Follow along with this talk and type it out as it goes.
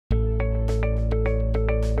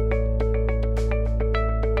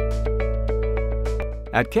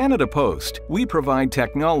At Canada Post, we provide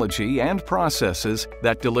technology and processes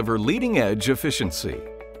that deliver leading-edge efficiency.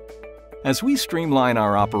 As we streamline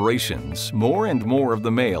our operations, more and more of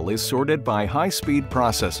the mail is sorted by high-speed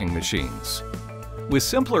processing machines. With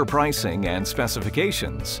simpler pricing and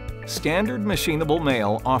specifications, standard Machineable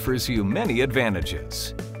mail offers you many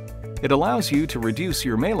advantages. It allows you to reduce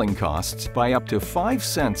your mailing costs by up to 5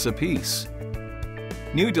 cents apiece.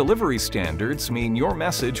 New delivery standards mean your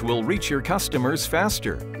message will reach your customers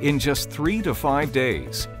faster, in just 3 to 5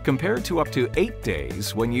 days, compared to up to 8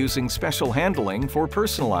 days when using special handling for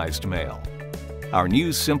personalized mail. Our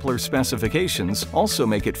new simpler specifications also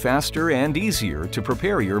make it faster and easier to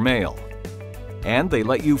prepare your mail. And they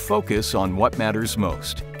let you focus on what matters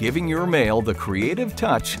most, giving your mail the creative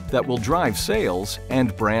touch that will drive sales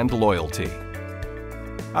and brand loyalty.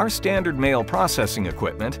 Our standard mail processing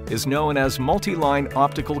equipment is known as Multi-Line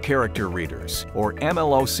Optical Character Readers, or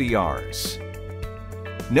MLOCRs.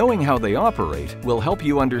 Knowing how they operate will help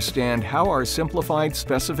you understand how our simplified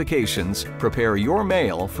specifications prepare your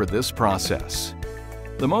mail for this process.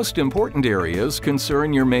 The most important areas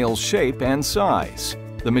concern your mail's shape and size,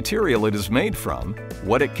 the material it is made from,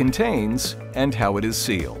 what it contains, and how it is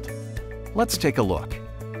sealed. Let's take a look.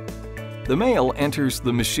 The mail enters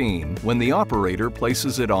the machine when the operator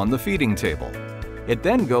places it on the feeding table. It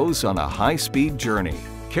then goes on a high-speed journey,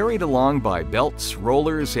 carried along by belts,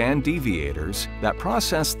 rollers, and deviators that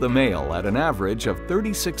process the mail at an average of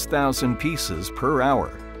 36,000 pieces per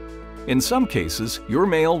hour. In some cases, your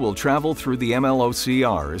mail will travel through the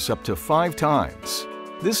MLOCRs up to 5 times.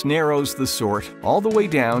 This narrows the sort all the way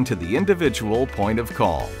down to the individual point of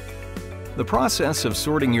call. The process of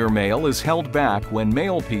sorting your mail is held back when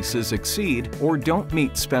mail pieces exceed or don't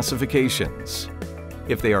meet specifications.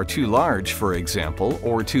 If they are too large, for example,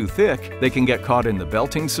 or too thick, they can get caught in the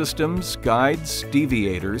belting systems, guides,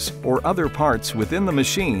 deviators, or other parts within the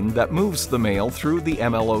machine that moves the mail through the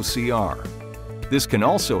MLOCR. This can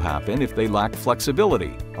also happen if they lack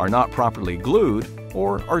flexibility, are not properly glued,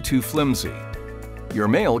 or are too flimsy. Your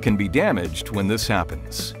mail can be damaged when this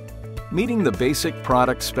happens. Meeting the basic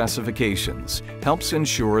product specifications helps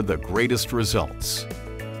ensure the greatest results.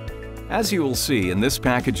 As you will see in this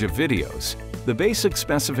package of videos, the basic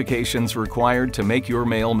specifications required to make your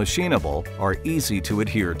mail machinable are easy to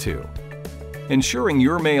adhere to. Ensuring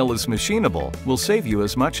your mail is machinable will save you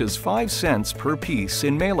as much as 5 cents per piece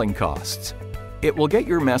in mailing costs. It will get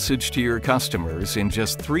your message to your customers in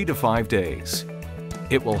just 3 to 5 days.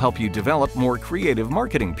 It will help you develop more creative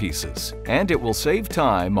marketing pieces, and it will save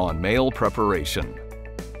time on mail preparation.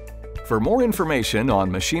 For more information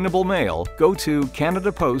on Machineable mail, go to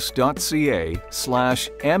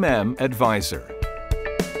canadapost.ca/mmadvisor.